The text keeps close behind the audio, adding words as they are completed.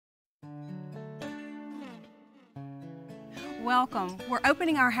Welcome. We're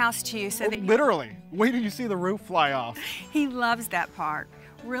opening our house to you so that Literally. Wait till you see the roof fly off. he loves that part.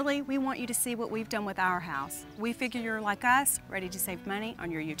 Really, we want you to see what we've done with our house. We figure you're like us, ready to save money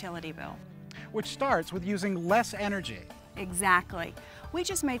on your utility bill. Which starts with using less energy. Exactly. We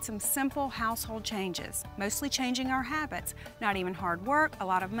just made some simple household changes, mostly changing our habits. Not even hard work, a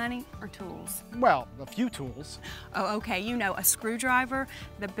lot of money, or tools. Well, a few tools. Oh, okay, you know, a screwdriver.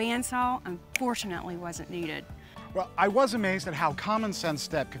 The bandsaw, unfortunately, wasn't needed. Well, I was amazed at how common sense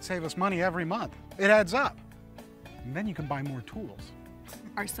step could save us money every month. It adds up. And then you can buy more tools.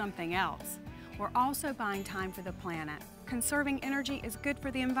 Or something else. We're also buying time for the planet. Conserving energy is good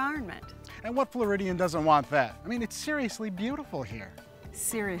for the environment. And what Floridian doesn't want that? I mean, it's seriously beautiful here.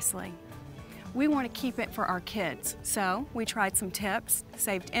 Seriously. We want to keep it for our kids, so we tried some tips,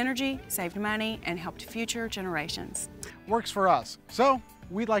 saved energy, saved money, and helped future generations. Works for us. So,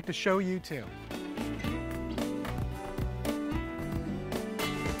 we'd like to show you too.